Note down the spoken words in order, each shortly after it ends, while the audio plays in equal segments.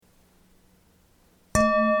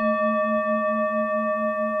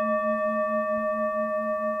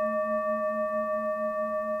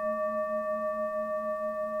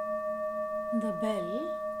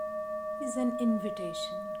is an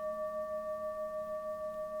invitation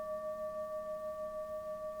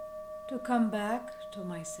to come back to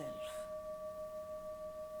myself.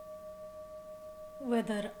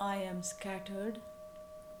 Whether I am scattered,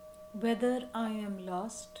 whether I am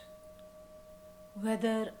lost,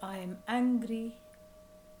 whether I am angry,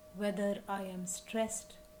 whether I am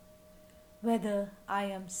stressed, whether I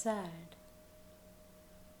am sad,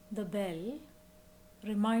 the bell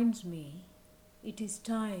reminds me it is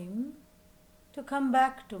time to come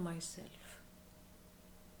back to myself.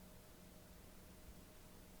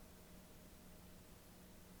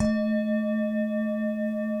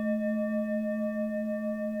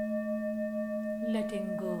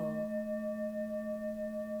 Letting go.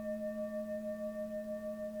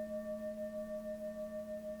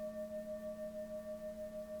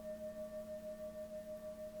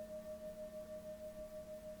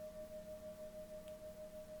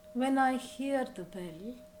 When I hear the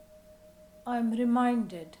bell, I am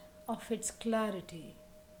reminded of its clarity,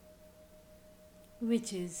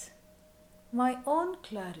 which is my own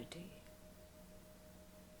clarity.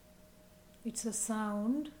 It's a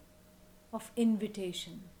sound of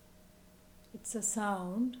invitation. It's a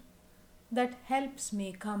sound that helps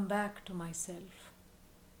me come back to myself.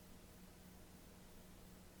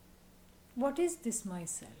 What is this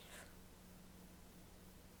myself?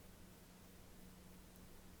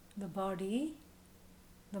 The body,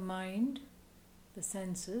 the mind, the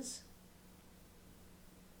senses,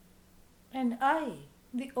 and I,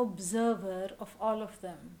 the observer of all of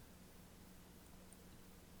them.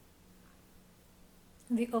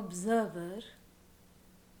 The observer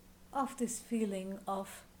of this feeling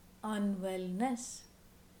of unwellness.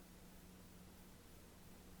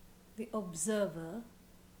 The observer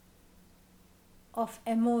of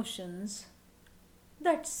emotions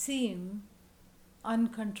that seem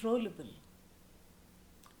uncontrollable.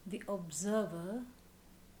 The observer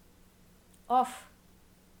of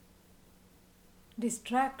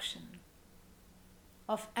distraction,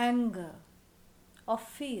 of anger, of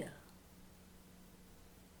fear.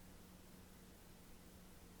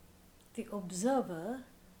 The observer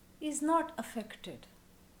is not affected.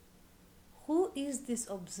 Who is this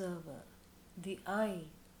observer? The I,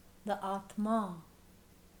 the Atma,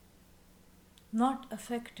 not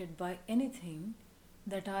affected by anything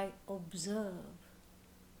that I observe.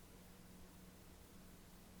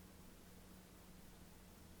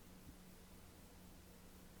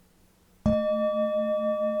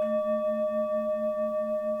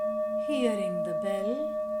 Hearing the bell,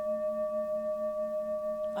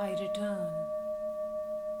 I return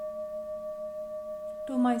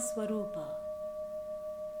to my Swarupa,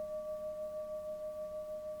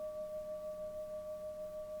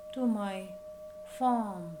 to my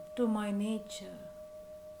form, to my nature.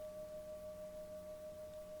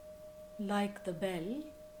 Like the bell,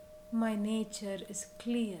 my nature is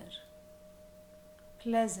clear,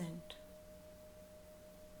 pleasant,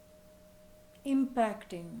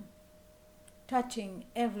 impacting, touching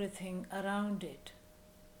everything around it.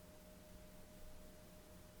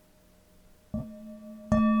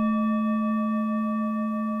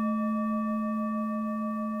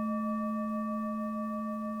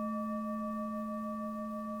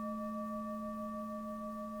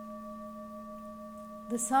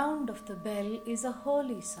 The sound of the bell is a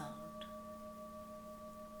holy sound.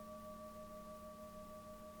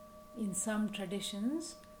 In some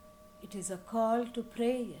traditions, it is a call to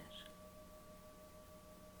prayer.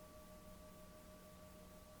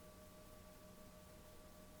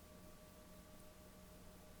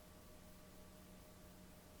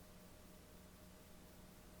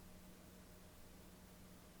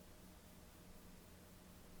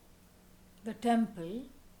 The temple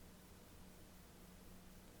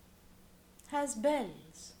has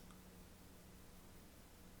bells.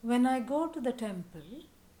 When I go to the temple,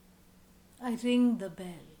 I ring the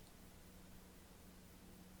bell.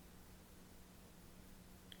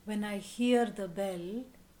 When I hear the bell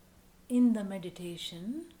in the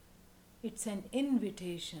meditation, it's an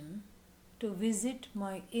invitation to visit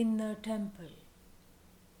my inner temple.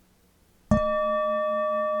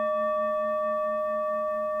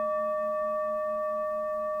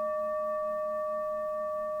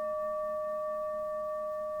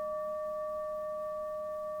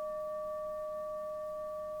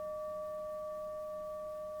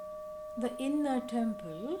 The inner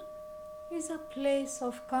temple is a place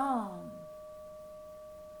of calm.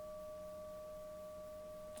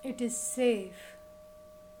 It is safe.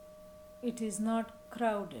 It is not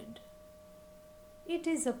crowded. It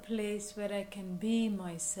is a place where I can be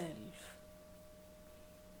myself.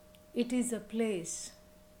 It is a place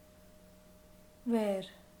where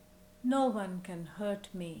No one can hurt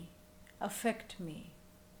me, affect me.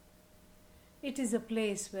 It is a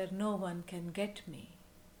place where no one can get me.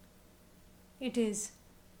 It is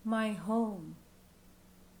my home.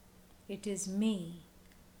 It is me.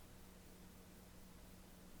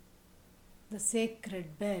 The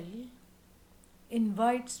sacred bell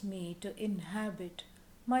invites me to inhabit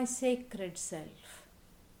my sacred self.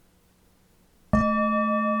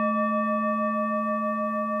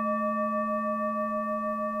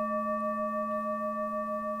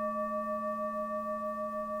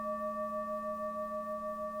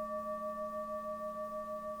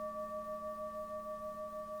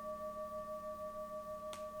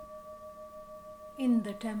 In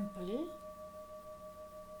the temple,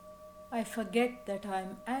 I forget that I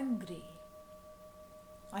am angry.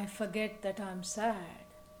 I forget that I am sad.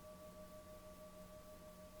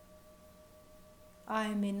 I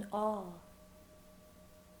am in awe.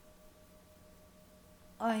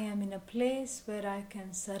 I am in a place where I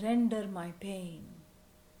can surrender my pain.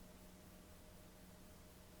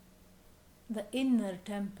 The inner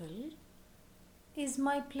temple is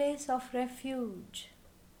my place of refuge,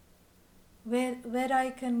 where I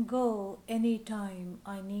can go anytime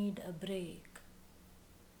I need a break.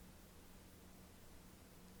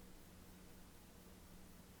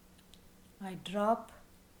 I drop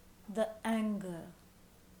the anger.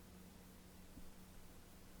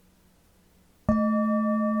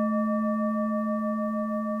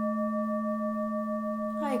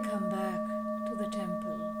 I come back to the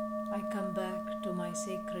temple. I come back to my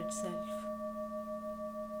sacred self.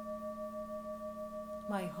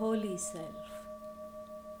 My holy self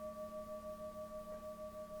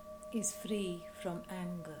is free from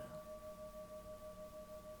anger.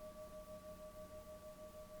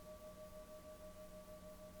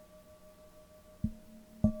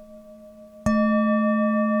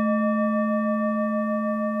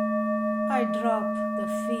 I drop the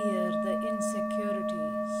fear, the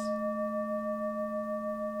insecurities.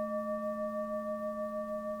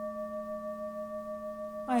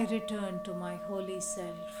 I return to my holy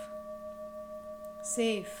self,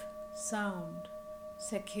 safe, sound,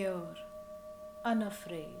 secure,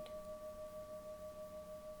 unafraid.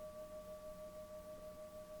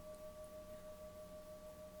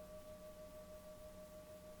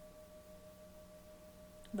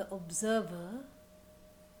 The observer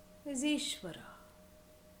is Ishvara,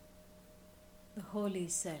 the holy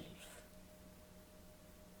self.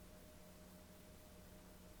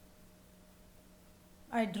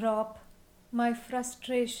 I drop my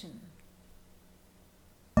frustration.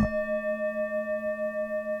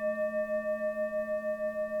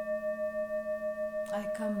 I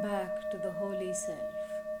come back to the holy self.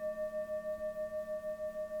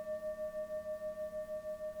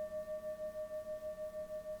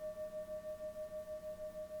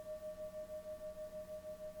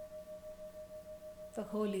 The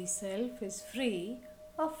holy self is free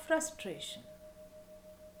of frustration.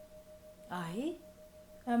 I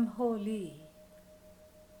am holy.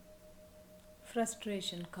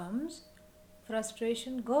 Frustration comes,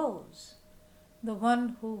 frustration goes. The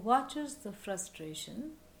one who watches the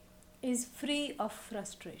frustration is free of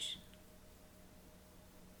frustration.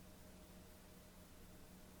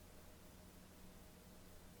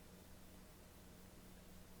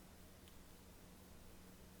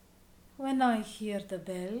 When I hear the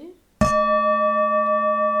bell,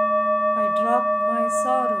 I drop my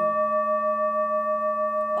sorrow.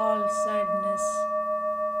 All sadness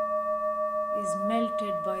is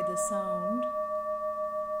melted by the sound,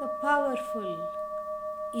 the powerful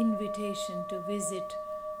invitation to visit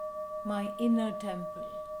my inner temple.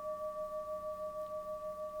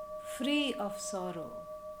 Free of sorrow,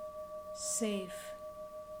 safe.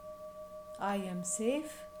 I am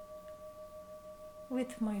safe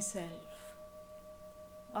with myself.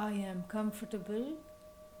 I am comfortable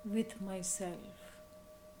with myself.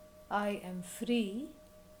 I am free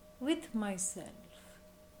with myself.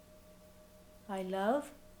 I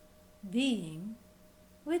love being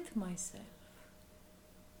with myself.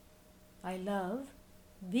 I love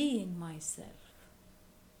being myself.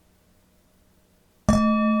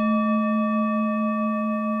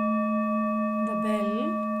 The bell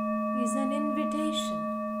is an invitation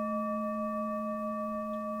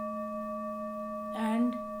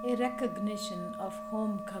and a recognition of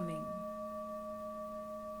homecoming.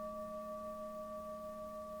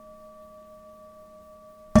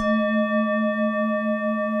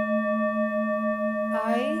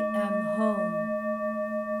 I am home.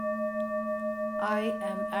 I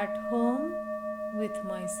am at home with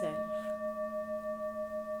myself.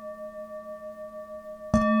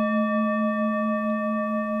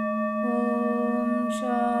 Om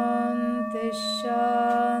Shanti.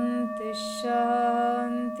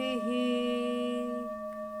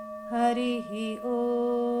 हरिः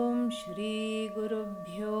ॐ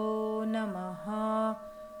श्रीगुरुभ्यो नमः।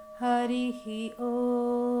 हरिः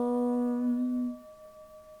ॐ।